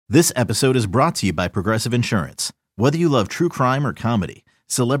This episode is brought to you by Progressive Insurance. Whether you love true crime or comedy,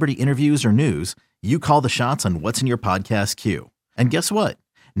 celebrity interviews or news, you call the shots on what's in your podcast queue. And guess what?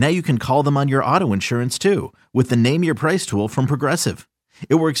 Now you can call them on your auto insurance too with the Name Your Price tool from Progressive.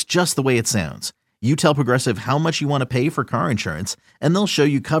 It works just the way it sounds. You tell Progressive how much you want to pay for car insurance, and they'll show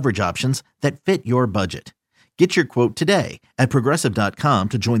you coverage options that fit your budget. Get your quote today at Progressive.com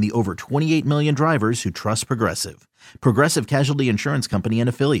to join the over 28 million drivers who trust Progressive. Progressive Casualty Insurance Company and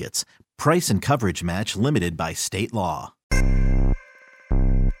Affiliates. Price and coverage match limited by state law.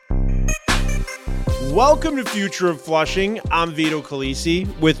 Welcome to Future of Flushing. I'm Vito Calisi.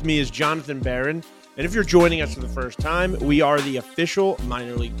 With me is Jonathan Barron. And if you're joining us for the first time, we are the official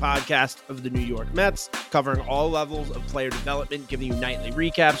minor league podcast of the New York Mets, covering all levels of player development, giving you nightly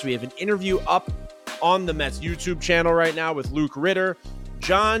recaps. We have an interview up on the Mets YouTube channel right now with Luke Ritter.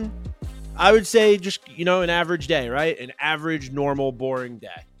 John, I would say just, an average day, right? An average, normal, boring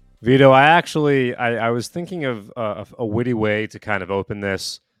day. Vito, I was thinking of a witty way to kind of open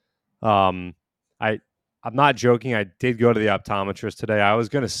this. I'm not joking. I did go to the optometrist today. I was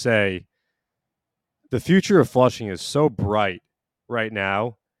going to say the future of Flushing is so bright right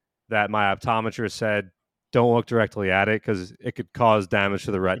now that my optometrist said, don't look directly at it because it could cause damage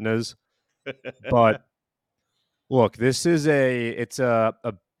to the retinas. But look, this is it's a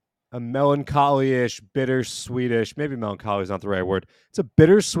melancholy-ish, bittersweetish, maybe melancholy is not the right word. It's a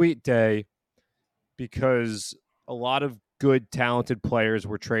bittersweet day because a lot of good, talented players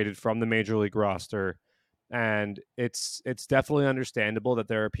were traded from the Major League roster. And it's definitely understandable that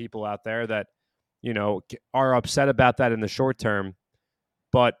there are people out there that, are upset about that in the short term.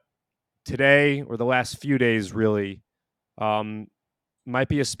 But today, or the last few days really, might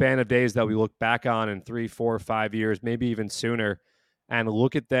be a span of days that we look back on in 3, 4, 5 years, maybe even sooner, and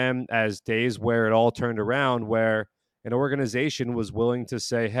look at them as days where it all turned around, where an organization was willing to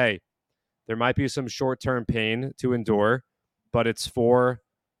say, hey, there might be some short-term pain to endure, but it's for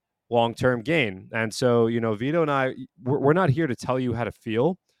long-term gain. And so, Vito and I, we're not here to tell you how to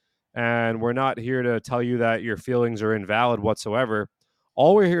feel, and we're not here to tell you that your feelings are invalid whatsoever.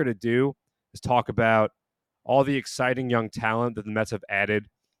 All we're here to do is talk about all the exciting young talent that the Mets have added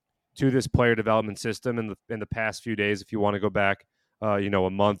to this player development system in the past few days. If you want to go back, a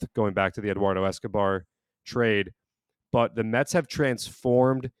month, going back to the Eduardo Escobar trade. But the Mets have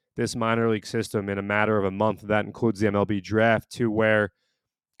transformed this minor league system in a matter of a month. That includes the MLB draft, to where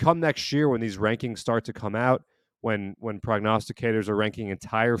come next year when these rankings start to come out, when prognosticators are ranking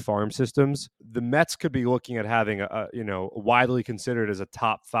entire farm systems, the Mets could be looking at having a widely considered as a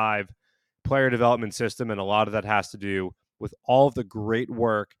top 5 player development system. And a lot of that has to do with all of the great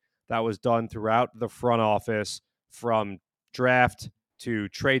work that was done throughout the front office, from draft to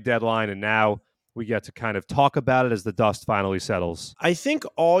trade deadline. And now we get to kind of talk about it as the dust finally settles. I think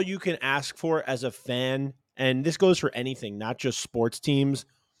all you can ask for as a fan, and this goes for anything, not just sports teams,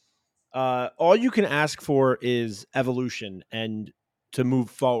 all you can ask for is evolution and to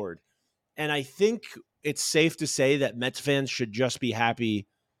move forward. And I think it's safe to say that Mets fans should just be happy,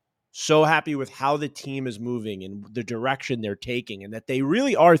 so happy with how the team is moving and the direction they're taking, and that they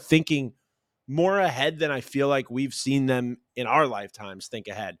really are thinking more ahead than I feel like we've seen them in our lifetimes think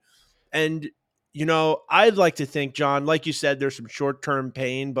ahead. And, I'd like to think, John, like you said, there's some short-term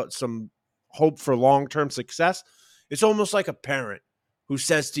pain, but some hope for long-term success. It's almost like a parent who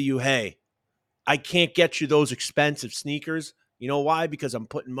says to you, hey, I can't get you those expensive sneakers. You know why? Because I'm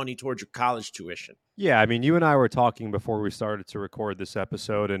putting money towards your college tuition. Yeah, I mean, you and I were talking before we started to record this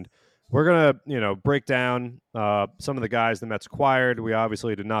episode, and we're going to, break down some of the guys the Mets acquired. We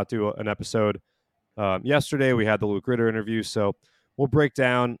obviously did not do an episode yesterday. We had the Luke Ritter interview, so we'll break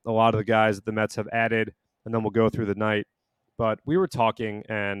down a lot of the guys that the Mets have added, and then we'll go through the night. But we were talking,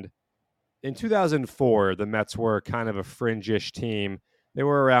 and in 2004, the Mets were kind of a fringe-ish team. They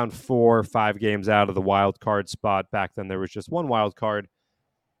were around 4 or 5 games out of the wild card spot. Back then, there was just one wild card.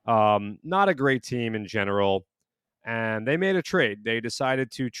 Not a great team in general. And they made a trade. They decided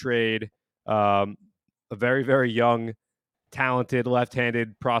to trade a very, very young, talented,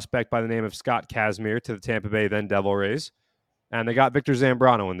 left-handed prospect by the name of Scott Kazmir to the Tampa Bay then Devil Rays. And they got Victor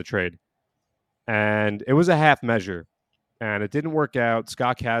Zambrano in the trade. And it was a half measure. And it didn't work out.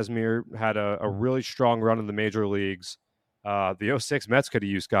 Scott Kazmir had a really strong run in the major leagues. The 06 Mets could have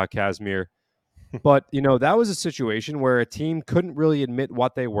used Scott Kazmir. But, that was a situation where a team couldn't really admit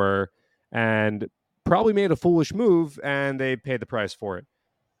what they were and probably made a foolish move, and they paid the price for it.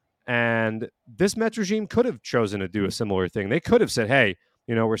 And this Mets regime could have chosen to do a similar thing. They could have said, hey,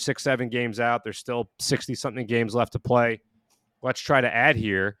 we're 6-7 games out. There's still 60-something games left to play. Let's try to add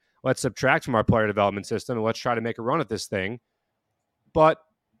here. Let's subtract from our player development system, and let's try to make a run at this thing. But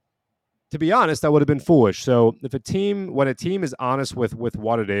to be honest, that would have been foolish. So when a team is honest with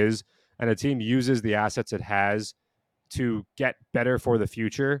what it is, and a team uses the assets it has to get better for the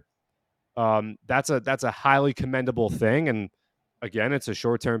future, that's a highly commendable thing. And again, it's a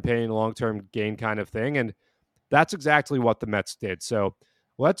short-term pain, long-term gain kind of thing. And that's exactly what the Mets did. So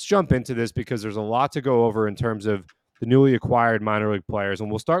let's jump into this because there's a lot to go over in terms of the newly acquired minor league players. And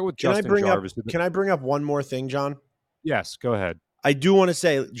we'll start with Justin Jarvis. Can I bring up one more thing, John? Yes, go ahead. I do want to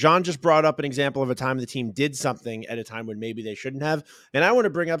say, John just brought up an example of a time the team did something at a time when maybe they shouldn't have. And I want to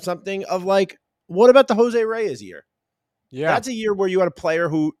bring up something of like, what about the Jose Reyes year? Yeah. That's a year where you had a player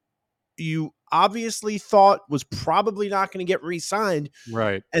who you obviously thought was probably not going to get re-signed.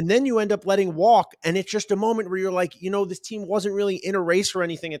 Right. And then you end up letting walk. And it's just a moment where you're like, this team wasn't really in a race or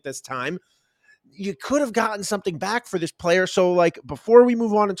anything at this time. You could have gotten something back for this player. So like, before we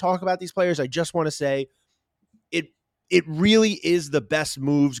move on and talk about these players, I just want to say it really is the best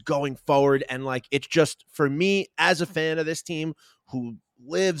moves going forward. And like, it's just, for me as a fan of this team who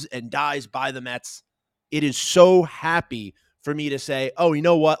lives and dies by the Mets, it is so happy for me to say, oh, you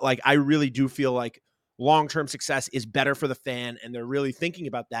know what? Like, I really do feel like long-term success is better for the fan. And they're really thinking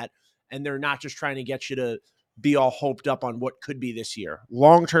about that. And they're not just trying to get you to be all hoped up on what could be this year.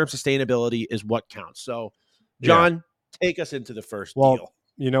 Long-term sustainability is what counts. So, John, take us into the first deal.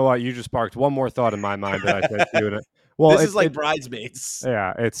 You know what? You just sparked one more thought in my mind that I said to you. This is like Bridesmaids.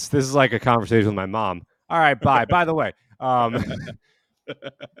 Yeah, this is like a conversation with my mom. All right, bye. By the way,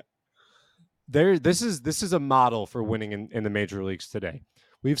 this is a model for winning in the major leagues today.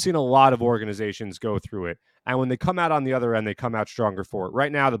 We've seen a lot of organizations go through it, and when they come out on the other end, they come out stronger for it.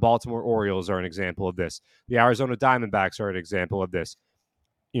 Right now, the Baltimore Orioles are an example of this. The Arizona Diamondbacks are an example of this.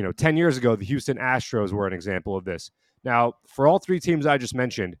 10 years ago, the Houston Astros were an example of this. Now, for all three teams I just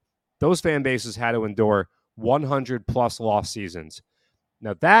mentioned, those fan bases had to endure 100-plus loss seasons.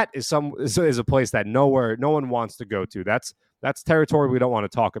 Now, that is a place that no one wants to go to. That's territory we don't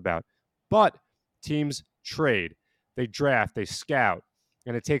want to talk about. But teams trade, they draft, they scout,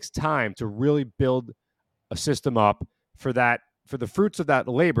 and it takes time to really build a system up for the fruits of that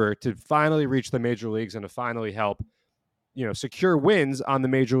labor to finally reach the major leagues and to finally help secure wins on the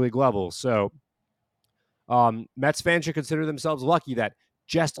major league level. So Mets fans should consider themselves lucky that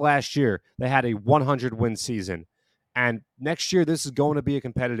just last year they had a 100-win season. And next year, this is going to be a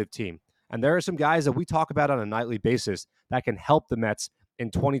competitive team. And there are some guys that we talk about on a nightly basis that can help the Mets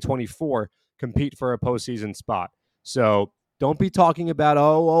in 2024 compete for a postseason spot. So don't be talking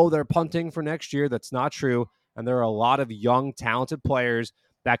about, they're punting for next year. That's not true. And there are a lot of young, talented players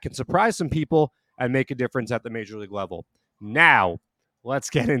that can surprise some people and make a difference at the major league level. Now, let's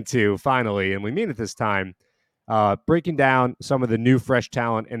get into, finally, and we mean it this time, breaking down some of the new, fresh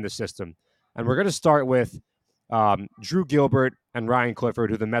talent in the system. And we're going to start with Drew Gilbert and Ryan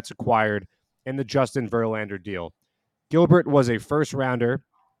Clifford, who the Mets acquired in the Justin Verlander deal. Gilbert was a first-rounder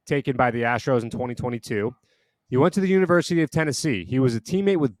taken by the Astros in 2022. He went to the University of Tennessee. He was a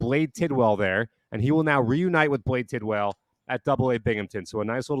teammate with Blade Tidwell there, and he will now reunite with Blade Tidwell at Double-A Binghamton. So a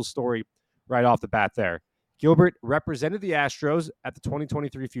nice little story right off the bat there. Gilbert represented the Astros at the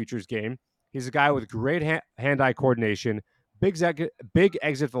 2023 Futures game. He's a guy with great hand-eye coordination, big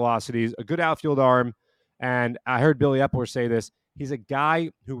exit velocities, a good outfield arm, and I heard Billy Epler say this. He's a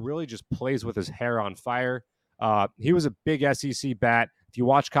guy who really just plays with his hair on fire. He was a big SEC bat. If you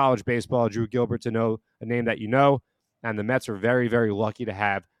watch college baseball, Drew Gilbert's a name that you know, and the Mets are very, very lucky to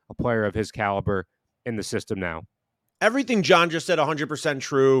have a player of his caliber in the system now. Everything John just said, 100%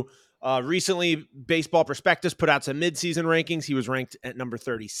 true. Recently, Baseball Prospectus put out some midseason rankings. He was ranked at number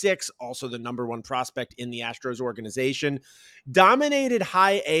 36, also the number one prospect in the Astros organization. Dominated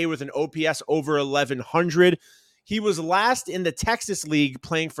high A with an OPS over 1,100. He was last in the Texas League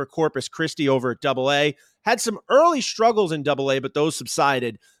playing for Corpus Christi over at Double-A. Had some early struggles in Double-A, but those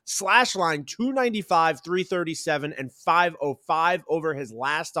subsided. Slash line 295, 337, and 505 over his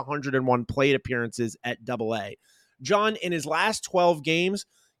last 101 plate appearances at Double-A. John, in his last 12 games,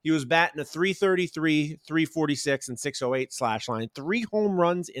 he was batting a 333, 346, and 608 slash line. 3 home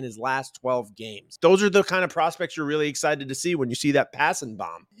runs in his last 12 games. Those are the kind of prospects you're really excited to see when you see that passing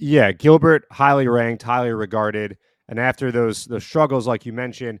bomb. Yeah, Gilbert, highly ranked, highly regarded. And after those struggles, like you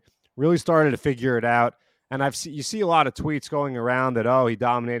mentioned, really started to figure it out. And you see a lot of tweets going around that, he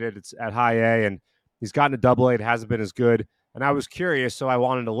dominated at high A and he's gotten to Double-A. It hasn't been as good. And I was curious, so I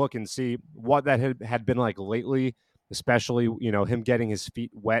wanted to look and see what that had been like lately, especially, him getting his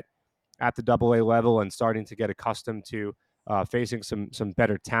feet wet at the Double-A level and starting to get accustomed to facing some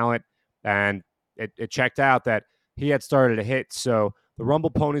better talent. And it checked out that he had started to hit. So the Rumble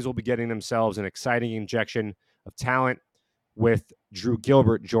Ponies will be getting themselves an exciting injection of talent with Drew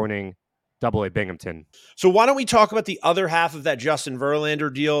Gilbert joining Double-A Binghamton. So why don't we talk about the other half of that Justin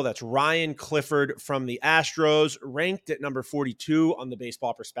Verlander deal? That's Ryan Clifford from the Astros, ranked at number 42 on the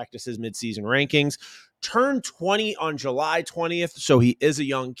Baseball Prospectus's midseason rankings. Turned 20 on July 20th, so he is a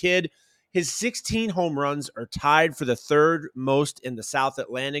young kid. His 16 home runs are tied for the third most in the South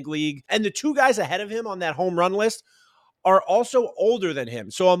Atlantic League. And the two guys ahead of him on that home run list are also older than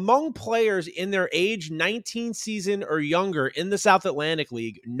him. So among players in their age 19 season or younger in the South Atlantic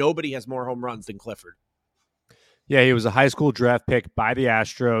League, nobody has more home runs than Clifford. Yeah, he was a high school draft pick by the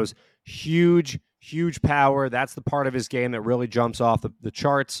Astros. Huge, huge power. That's the part of his game that really jumps off the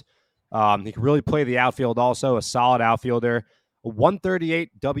charts. He can really play the outfield also, a solid outfielder. A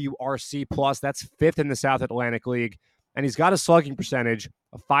 138 WRC plus. That's fifth in the South Atlantic League. And he's got a slugging percentage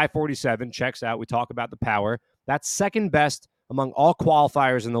of 547. Checks out. We talk about the power. That's second best among all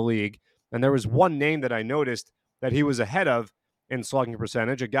qualifiers in the league. And there was one name that I noticed that he was ahead of in slugging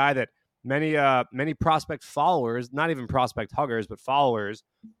percentage, a guy that many prospect followers, not even prospect huggers, but followers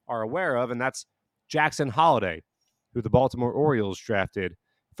are aware of, and that's Jackson Holliday, who the Baltimore Orioles drafted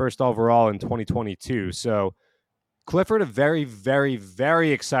first overall in 2022. So Clifford, a very, very,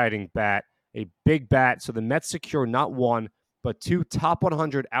 very exciting bat, a big bat. So the Mets secure not one, but two top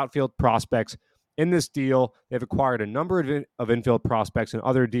 100 outfield prospects in this deal. They've acquired a number of infield prospects in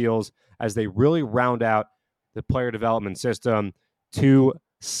other deals as they really round out the player development system. Two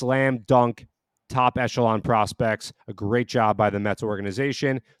slam dunk top echelon prospects. A great job by the Mets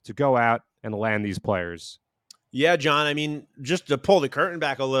organization to go out and land these players. Yeah, John, I mean, just to pull the curtain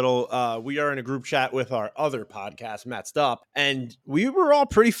back a little, we are in a group chat with our other podcast, Metsed Up, and we were all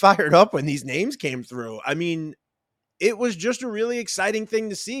pretty fired up when these names came through. I mean, it was just a really exciting thing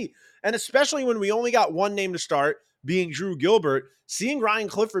to see. And especially when we only got one name to start, being Drew Gilbert, seeing Ryan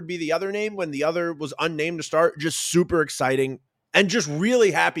Clifford be the other name when the other was unnamed to start, just super exciting and just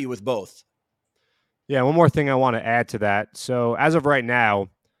really happy with both. Yeah, one more thing I want to add to that. So as of right now,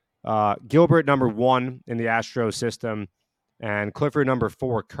 Gilbert number 1 in the Astros system and Clifford number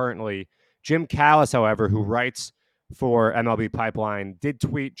 4 currently. Jim Callis, however, who writes for MLB Pipeline, did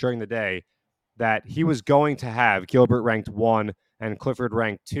tweet during the day that he was going to have Gilbert ranked 1 and Clifford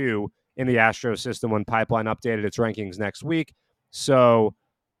ranked 2 in the Astros system when Pipeline updated its rankings next week. So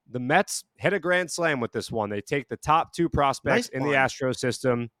the Mets hit a grand slam with this one. They take the top 2 prospects in the Astros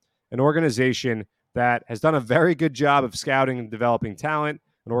system, an organization that has done a very good job of scouting and developing talent,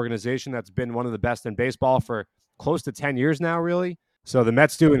 an organization that's been one of the best in baseball for close to 10 years now, really. So the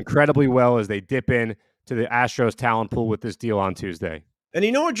Mets do incredibly well as they dip in to the Astros talent pool with this deal on Tuesday. And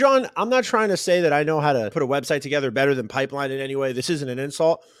you know what, John? I'm not trying to say that I know how to put a website together better than Pipeline in any way. This isn't an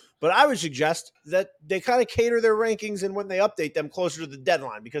insult, but I would suggest that they kind of cater their rankings and when they update them closer to the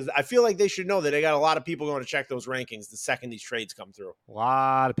deadline, because I feel like they should know that they got a lot of people going to check those rankings the second these trades come through. A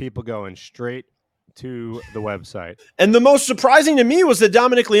lot of people going straight to the website. And the most surprising to me was the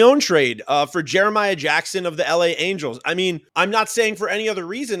Dominic Leone trade for Jeremiah Jackson of the LA Angels. I mean, I'm not saying for any other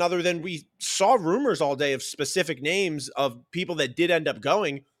reason other than we saw rumors all day of specific names of people that did end up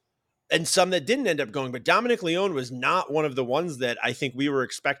going and some that didn't end up going. But Dominic Leone was not one of the ones that I think we were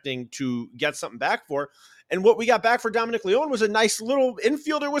expecting to get something back for. And what we got back for Dominic Leone was a nice little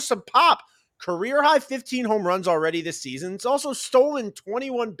infielder with some pop. Career high 15 home runs already this season. It's also stolen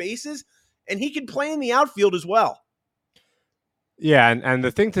 21 bases. And he can play in the outfield as well. Yeah, and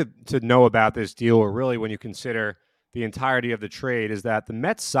the thing to know about this deal, or really when you consider the entirety of the trade, is that the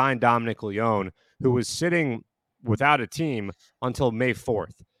Mets signed Dominic Leone, who was sitting without a team until May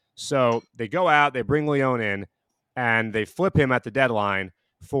 4th. So they go out, they bring Leone in, and they flip him at the deadline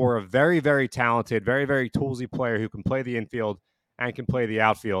for a very, very talented, very, very toolsy player who can play the infield and can play the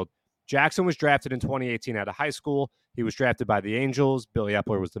outfield. Jackson was drafted in 2018 out of high school. He was drafted by the Angels. Billy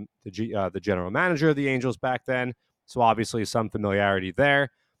Epler was the general manager of the Angels back then, so obviously some familiarity there.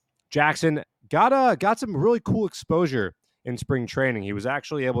 Jackson got some really cool exposure in spring training. He was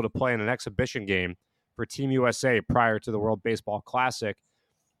actually able to play in an exhibition game for Team USA prior to the World Baseball Classic.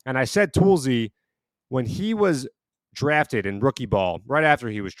 And I said toolsy when he was drafted in rookie ball, right after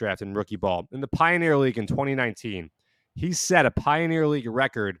he was drafted in rookie ball, in the Pioneer League in 2019. He set a Pioneer League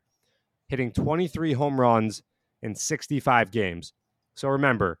record hitting 23 home runs in 65 games. So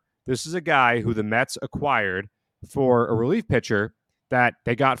remember, this is a guy who the Mets acquired for a relief pitcher that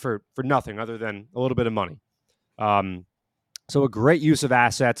they got for nothing other than a little bit of money. So a great use of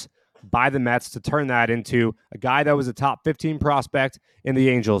assets by the Mets to turn that into a guy that was a top 15 prospect in the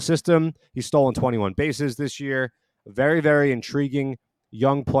Angels system. He's stolen 21 bases this year. A very, very intriguing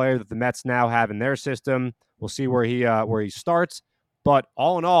young player that the Mets now have in their system. We'll see where he starts. But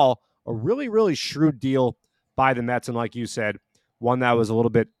all in all, a really, really shrewd deal by the Mets. And like you said, one that was a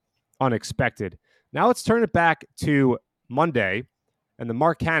little bit unexpected. Now let's turn it back to Monday and the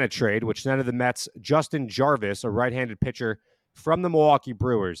Mark Canha trade, which netted the Mets Justin Jarvis, a right-handed pitcher from the Milwaukee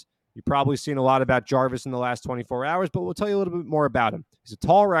Brewers. You've probably seen a lot about Jarvis in the last 24 hours, but we'll tell you a little bit more about him. He's a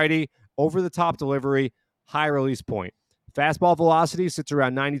tall righty, over-the-top delivery, high release point. Fastball velocity sits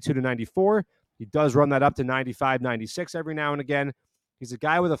around 92 to 94. He does run that up to 95, 96 every now and again. He's a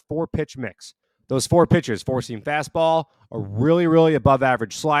guy with a 4-pitch mix. Those 4 pitches, 4-seam fastball, a really, really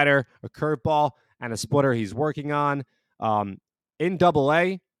above-average slider, a curveball, and a splitter he's working on. In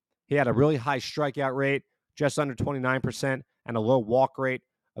Double-A, he had a really high strikeout rate, just under 29%, and a low walk rate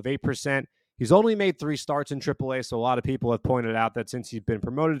of 8%. He's only made 3 starts in Triple-A, so a lot of people have pointed out that since he's been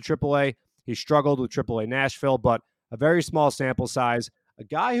promoted to Triple-A, he struggled with Triple-A Nashville, but a very small sample size. A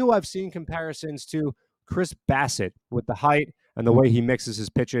guy who I've seen comparisons to Chris Bassett with the height and the way he mixes his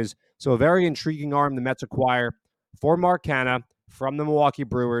pitches. So a very intriguing arm the Mets acquire for Mark Canha from the Milwaukee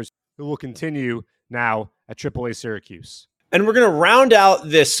Brewers, who will continue now at AAA Syracuse. And we're going to round out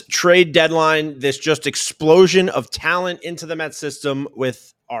this trade deadline, this just explosion of talent into the Mets system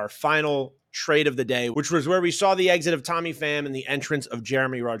with our final trade of the day, which was where we saw the exit of Tommy Pham and the entrance of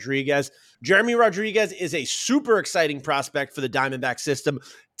Jeremy Rodriguez. Jeremy Rodriguez is a super exciting prospect for the Diamondback system.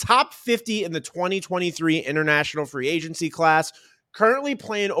 Top 50 in the 2023 International Free Agency class. Currently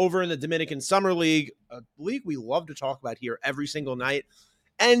playing over in the Dominican Summer League, a league we love to talk about here every single night.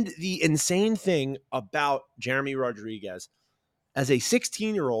 And the insane thing about Jeremy Rodriguez, as a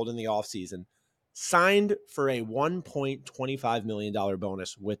 16-year-old in the offseason, signed for a $1.25 million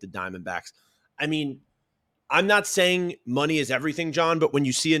bonus with the Diamondbacks. I mean, I'm not saying money is everything, John, but when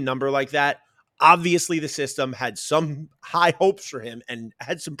you see a number like that, obviously the system had some high hopes for him and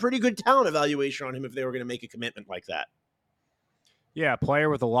had some pretty good talent evaluation on him if they were going to make a commitment like that. Yeah, a player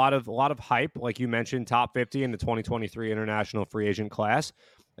with a lot of hype, like you mentioned, top 50 in the 2023 International Free Agent class.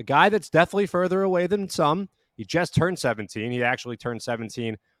 A guy that's definitely further away than some. He just turned 17. He actually turned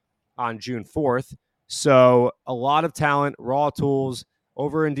 17 on June 4th. So a lot of talent, raw tools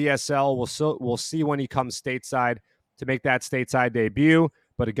over in DSL. We'll see when he comes stateside to make that stateside debut.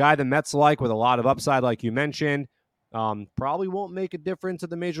 But a guy the Mets like with a lot of upside, like you mentioned, probably won't make a difference at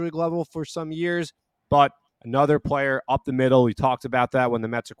the major league level for some years. But another player up the middle. We talked about that when the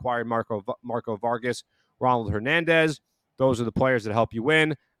Mets acquired Marco Vargas, Ronald Hernandez. Those are the players that help you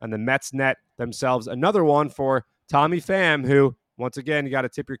win. And the Mets net themselves another one for Tommy Pham, who, once again, you got to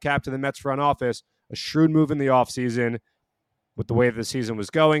tip your cap to the Mets front office. A shrewd move in the offseason. With the way the season was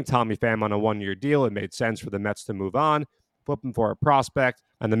going, Tommy Pham on a 1-year deal, it made sense for the Mets to move on, flip him for a prospect,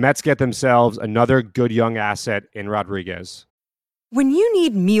 and the Mets get themselves another good young asset in Rodriguez. When you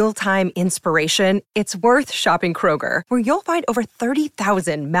need mealtime inspiration, it's worth shopping Kroger, where you'll find over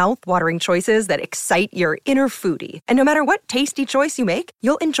 30,000 mouth-watering choices that excite your inner foodie. And no matter what tasty choice you make,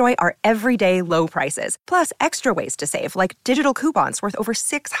 you'll enjoy our everyday low prices, plus extra ways to save, like digital coupons worth over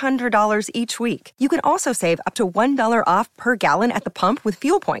 $600 each week. You can also save up to $1 off per gallon at the pump with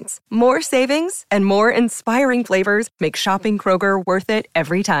fuel points. More savings and more inspiring flavors make shopping Kroger worth it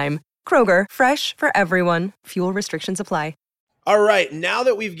every time. Kroger, fresh for everyone. Fuel restrictions apply. All right, now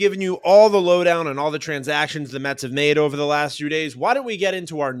that we've given you all the lowdown on all the transactions the Mets have made over the last few days, why don't we get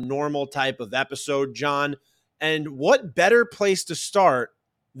into our normal type of episode, John? And what better place to start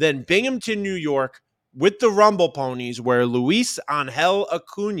than Binghamton, New York, with the Rumble Ponies, where Luis Angel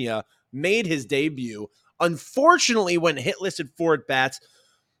Acuna made his debut. Unfortunately, went hitless at 4 at-bats,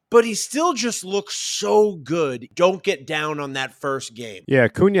 but he still just looks so good. Don't get down on that first game. Yeah,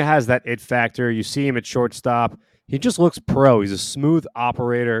 Acuna has that it factor. You see him at shortstop. He just looks pro. He's a smooth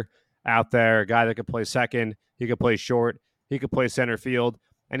operator out there, a guy that can play second. He can play short. He can play center field.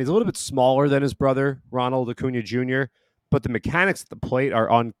 And he's a little bit smaller than his brother, Ronald Acuna Jr., but the mechanics at the plate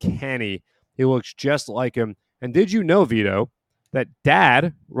are uncanny. He looks just like him. And did you know, Vito, that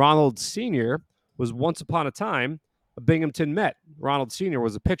Dad, Ronald Sr., was once upon a time a Binghamton Met? Ronald Sr.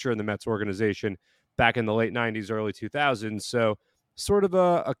 was a pitcher in the Mets organization back in the late 90s, early 2000s. So sort of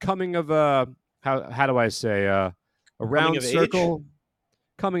a coming of a, how do I say, a round circle,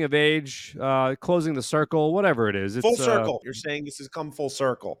 coming of age, closing the circle, whatever it is. It's full circle. You're saying this has come full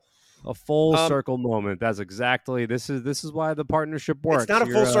circle. A full circle moment. That's exactly, this is why the partnership works. It's not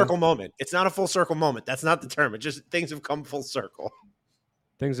a full circle moment. It's not a full circle moment. That's not the term. It just, things have come full circle.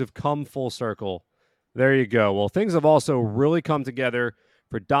 Things have come full circle. There you go. Well, things have also really come together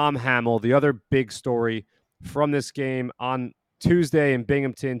for Dom Hamill. The other big story from this game on Tuesday in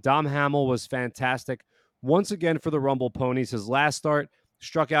Binghamton, Dom Hamill was fantastic once again for the Rumble Ponies. His last start,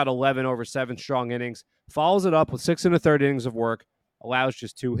 struck out 11 over 7 strong innings, follows it up with 6 1/3 innings of work, allows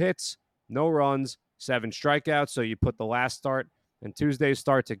just 2 hits, no runs, 7 strikeouts. So you put the last start and Tuesday's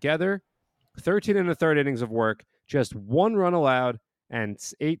start together, 13 and a third innings of work, just 1 run allowed, and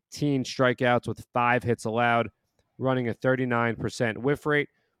 18 strikeouts with 5 hits allowed, running a 39% whiff rate.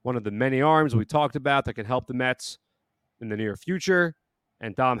 One of the many arms we talked about that can help the Mets in the near future.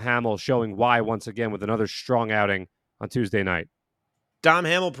 And Dom Hamill showing why once again with another strong outing on Tuesday night. Dom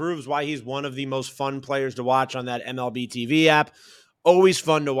Hamill proves why he's one of the most fun players to watch on that MLB TV app. Always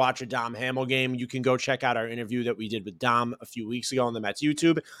fun to watch a Dom Hamill game. You can go check out our interview that we did with Dom a few weeks ago on the Mets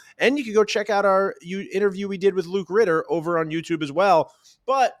YouTube. And you can go check out our interview we did with Luke Ritter over on YouTube as well.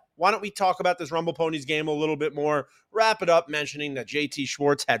 But why don't we talk about this Rumble Ponies game a little bit more? Wrap it up mentioning that JT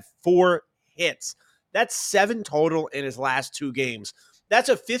Schwartz had 4 hits. That's 7 total in his last 2 games. That's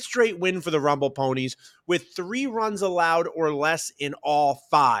a 5th straight win for the Rumble Ponies with 3 runs allowed or less in all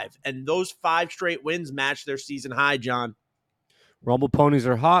 5. And those 5 straight wins match their season high, John. Rumble Ponies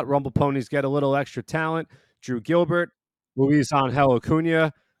are hot. Rumble Ponies get a little extra talent. Drew Gilbert, Luis Angel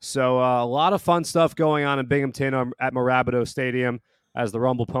Acuna. So a lot of fun stuff going on in Binghamton at Marabito Stadium as the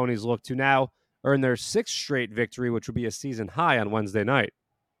Rumble Ponies look to now earn their 6th straight victory, which would be a season high on Wednesday night.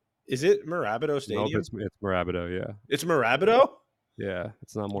 Is it Marabito Stadium? Nope, it's Marabito, yeah. It's Marabito? Yeah,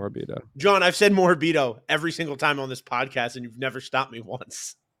 it's not Morabito. John, I've said Morabito every single time on this podcast, and you've never stopped me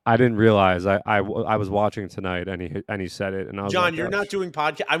once. I didn't realize. I was watching tonight, and he said it, and I was John, like, you're not doing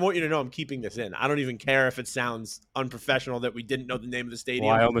podcast. I want you to know I'm keeping this in. I don't even care if it sounds unprofessional that we didn't know the name of the stadium.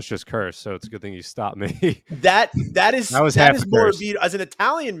 Well, I almost just cursed, so it's a good thing you stopped me. that is Morabito. As an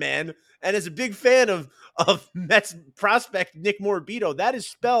Italian man and as a big fan of Mets prospect Nick Morabito, that is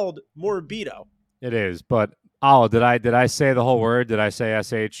spelled Morabito. It is, but did I say the whole word? Did I say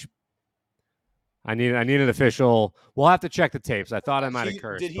SH? I need an official. We'll have to check the tapes. I thought I might have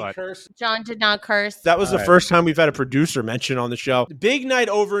cursed. Did he curse? John did not curse. That was the first time we've had a producer mention on the show. Big night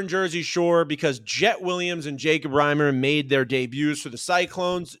over in Jersey Shore because Jet Williams and Jacob Reimer made their debuts for the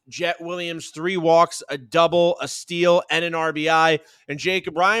Cyclones. Jet Williams, 3 walks, a double, a steal, and an RBI. And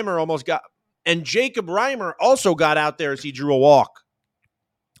Jacob Reimer also got out there as he drew a walk.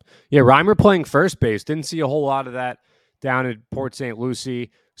 Yeah, Reimer playing first base. Didn't see a whole lot of that down at Port St.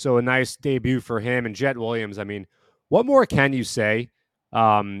 Lucie. So a nice debut for him. And Jet Williams, I mean, what more can you say?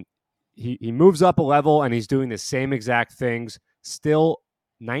 He moves up a level and he's doing the same exact things. Still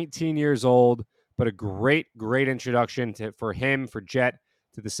 19 years old, but a great introduction for Jet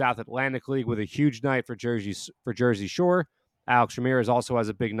to the South Atlantic League with a huge night for Jersey Shore. Alex Ramirez also has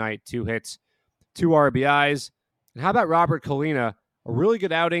a big night, 2 hits, 2 RBIs. And how about Robert Colina? A really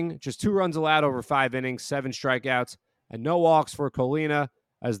good outing, just 2 runs allowed over 5 innings, 7 strikeouts, and no walks for Colina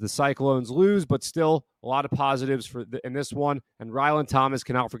as the Cyclones lose, but still a lot of positives in this one. And Rylan Thomas,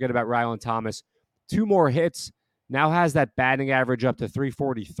 cannot forget about Rylan Thomas. 2 more hits, now has that batting average up to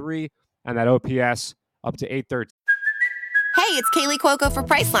 343 and that OPS up to 813. Hey, it's Kaylee Cuoco for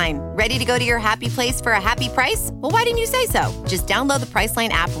Priceline. Ready to go to your happy place for a happy price? Well, why didn't you say so? Just download the Priceline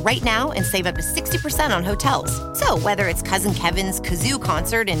app right now and save up to 60% on hotels. So whether it's Cousin Kevin's Kazoo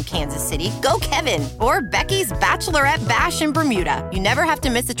Concert in Kansas City, go Kevin, or Becky's Bachelorette Bash in Bermuda, you never have to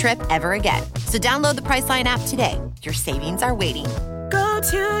miss a trip ever again. So download the Priceline app today. Your savings are waiting. Go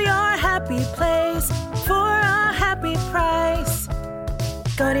to your happy place for a happy price.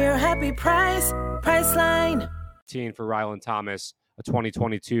 Go to your happy price, Priceline. For Rylan Thomas, a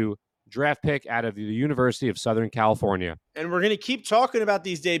 2022 draft pick out of the University of Southern California. And we're going to keep talking about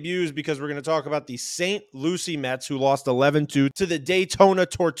these debuts because we're going to talk about the St. Lucie Mets who lost 11-2 to the Daytona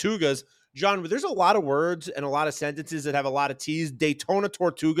Tortugas. John, there's a lot of words and a lot of sentences that have a lot of T's. Daytona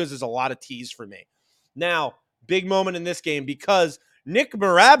Tortugas is a lot of T's for me. Now, big moment in this game because Nick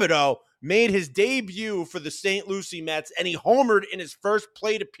Marabito made his debut for the St. Lucie Mets and he homered in his first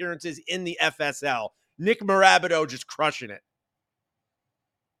plate appearances in the FSL. Nick Marabito just crushing it.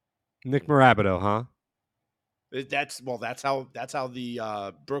 Nick Marabito, huh? That's how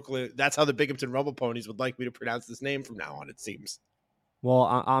the Binghamton Rumble Ponies would like me to pronounce this name from now on, it seems.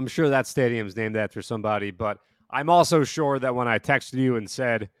 Well, I'm sure that stadium's named after somebody, but I'm also sure that when I texted you and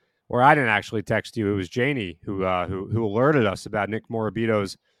said, or I didn't actually text you, it was Janie who alerted us about Nick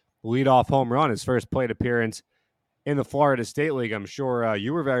Marabito's leadoff home run, his first plate appearance in the Florida State League. I'm sure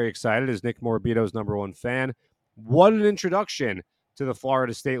you were very excited as Nick Morabito's #1 fan. What an introduction to the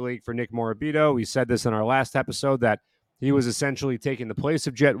Florida State League for Nick Morabito. We said this in our last episode that he was essentially taking the place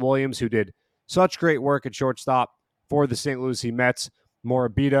of Jet Williams, who did such great work at shortstop for the St. Lucie Mets.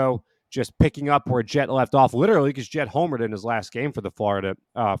 Morabito just picking up where Jet left off, literally, because Jet homered in his last game for the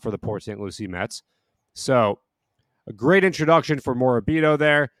Port St. Lucie Mets. So a great introduction for Morabito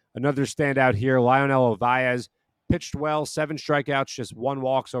there. Another standout here, Lionel Ovaez. Pitched well, 7 strikeouts, just 1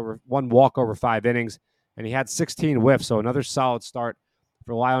 walk over 5 innings. and he had 16 whiffs. So another solid start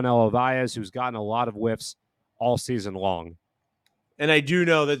for Lionel Ovaez, who's gotten a lot of whiffs all season long. And I do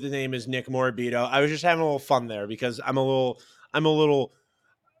know that the name is Nick Morabito. I was just having a little fun there because I'm a little.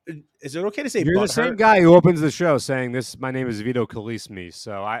 Is it okay to say You're the butthurt? same guy who opens the show saying this. My name is Vito Kalismi,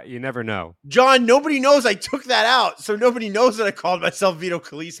 so you never know. John, nobody knows I took that out, so nobody knows that I called myself Vito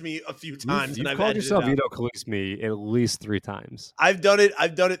Kalismi a few times. You've and I've called edited yourself it out. Vito Kalismi at least 3 times. I've done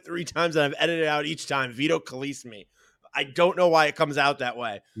it 3 times, and I've edited it out each time. Vito Kalismi. I don't know why it comes out that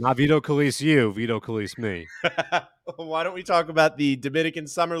way. Not Vito Kalis you, Vito Kalis me. Why don't we talk about the Dominican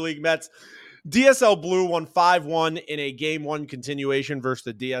Summer League Mets? DSL Blue won 5-1 in a Game 1 continuation versus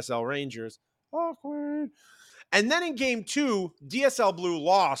the DSL Rangers. Awkward. And then in Game 2, DSL Blue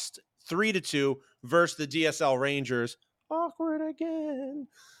lost 3-2 versus the DSL Rangers. Awkward again.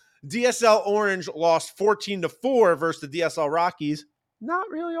 DSL Orange lost 14-4 versus the DSL Rockies. Not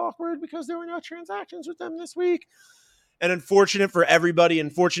really awkward because there were no transactions with them this week. And unfortunate for everybody,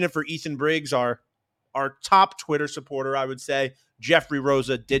 unfortunate for Ethan Briggs, our top Twitter supporter, I would say, Jeffrey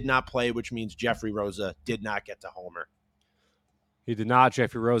Rosa did not play, which means Jeffrey Rosa did not get to homer. He did not.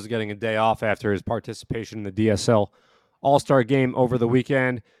 Jeffrey Rosa getting a day off after his participation in the DSL All-Star game over the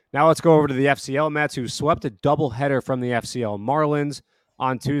weekend. Now let's go over to the FCL Mets, who swept a doubleheader from the FCL Marlins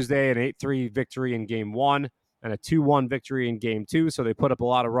on Tuesday, an 8-3 victory in Game 1 and a 2-1 victory in Game 2. So they put up a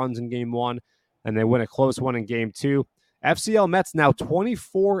lot of runs in Game 1, and they win a close one in Game 2. FCL Mets now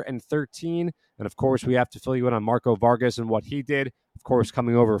 24-13, and of course we have to fill you in on Marco Vargas and what he did, of course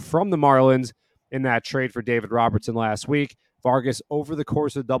coming over from the Marlins in that trade for David Robertson last week. Vargas, over the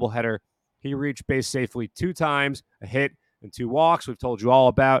course of the doubleheader, he reached base safely 2 times, a hit and 2 walks. We've told you all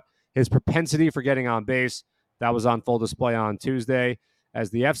about his propensity for getting on base. That was on full display on Tuesday.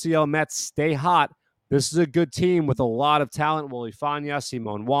 As the FCL Mets stay hot, this is a good team with a lot of talent. Willie Fania,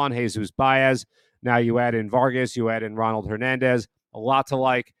 Simon Juan, Jesus Baez. Now you add in Vargas, you add in Ronald Hernandez. A lot to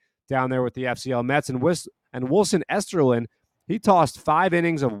like down there with the FCL Mets. And Wilson Esterlin, he tossed 5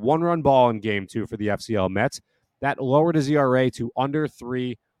 innings of 1-run ball in Game 2 for the FCL Mets. That lowered his ERA to under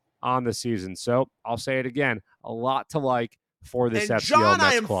 3 on the season. So I'll say it again, a lot to like for this and FCL John, Mets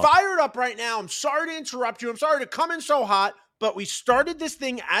I am club. fired up right now. I'm sorry to interrupt you. I'm sorry to come in so hot, but we started this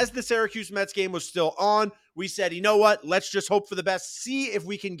thing as the Syracuse Mets game was still on. We said, you know what? Let's just hope for the best. See if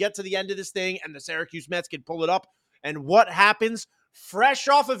we can get to the end of this thing and the Syracuse Mets can pull it up. And what happens? Fresh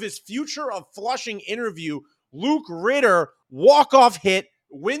off of his Future of Flushing interview, Luke Ritter, walk-off hit,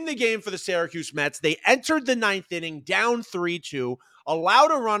 win the game for the Syracuse Mets. They entered the 9th inning down 3-2,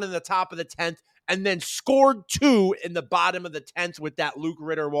 allowed a run in the top of the 10th, and then scored 2 in the bottom of the 10th with that Luke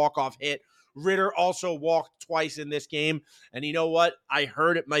Ritter walk-off hit. Ritter also walked twice in this game. And you know what? I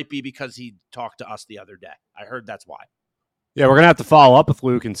heard it might be because he talked to us the other day. I heard that's why. Yeah, we're going to have to follow up with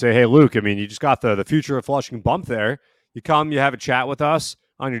Luke and say, hey, Luke, I mean, you just got the Future of Flushing bump there. You come, you have a chat with us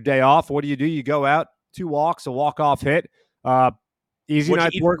on your day off. What do? You go out, 2 walks, a walk-off hit. Easy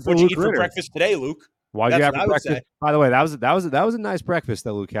night's work for Luke Ritter. What'd you eat for breakfast today, Luke? Why'd you have for breakfast? By the way, that was a nice breakfast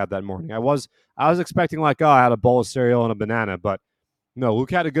that Luke had that morning. I was expecting like, I had a bowl of cereal and a banana, but no,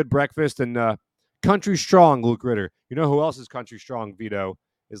 Luke had a good breakfast and country strong, Luke Ritter. You know who else is country strong, Vito?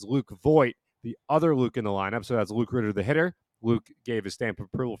 Is Luke Voigt, the other Luke in the lineup. So that's Luke Ritter, the hitter. Luke gave his stamp of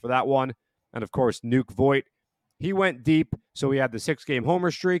approval for that one. And of course, Nuke Voigt, he went deep. So he had the 6-game homer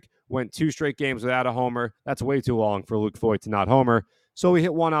streak, went 2 straight games without a homer. That's way too long for Luke Voigt to not homer. So he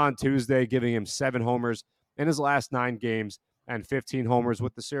hit one on Tuesday, giving him 7 homers in his last 9 games and 15 homers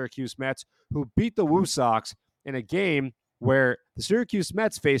with the Syracuse Mets, who beat the Woo Sox in a game where the Syracuse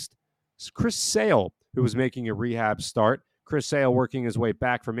Mets faced Chris Sale, who was making a rehab start. Chris Sale working his way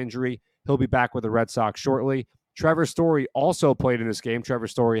back from injury. He'll be back with the Red Sox shortly. Trevor Story also played in this game. Trevor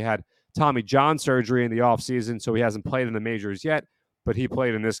Story had Tommy John surgery in the offseason, so he hasn't played in the majors yet, but he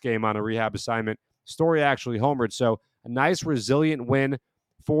played in this game on a rehab assignment. Story actually homered, so a nice, resilient win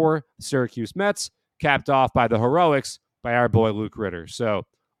for the Syracuse Mets, capped off by the heroics by our boy Luke Ritter. So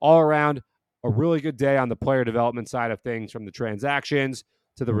all around, a really good day on the player development side of things, from the transactions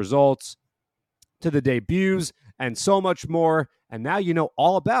to the results to the debuts and so much more. And now you know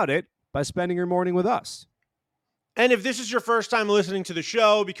all about it by spending your morning with us. And if this is your first time listening to the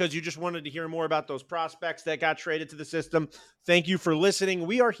show because you just wanted to hear more about those prospects that got traded to the system, thank you for listening.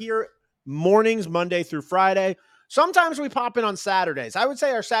 We are here mornings, Monday through Friday. Sometimes we pop in on Saturdays. I would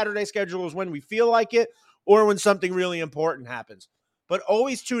say our Saturday schedule is when we feel like it or when something really important happens. But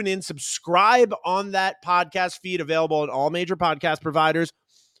always tune in, subscribe on that podcast feed available on all major podcast providers.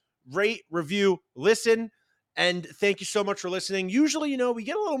 Rate, review, listen, And thank you so much for listening. Usually, we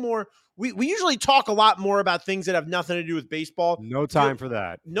get a little more. We usually talk a lot more about things that have nothing to do with baseball. No time for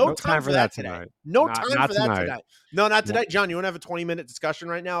that. No time for that today. tonight. No Not- time not for that tonight. tonight. No, not tonight. John, you want to have a 20-minute discussion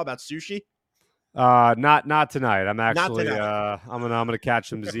right now about sushi? Not tonight. I'm actually tonight. I'm gonna catch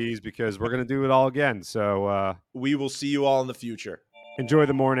some disease because we're gonna do it all again. So We will see you all in the future. enjoy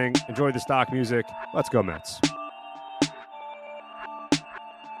the morning. Enjoy the stock music. Let's go Mets.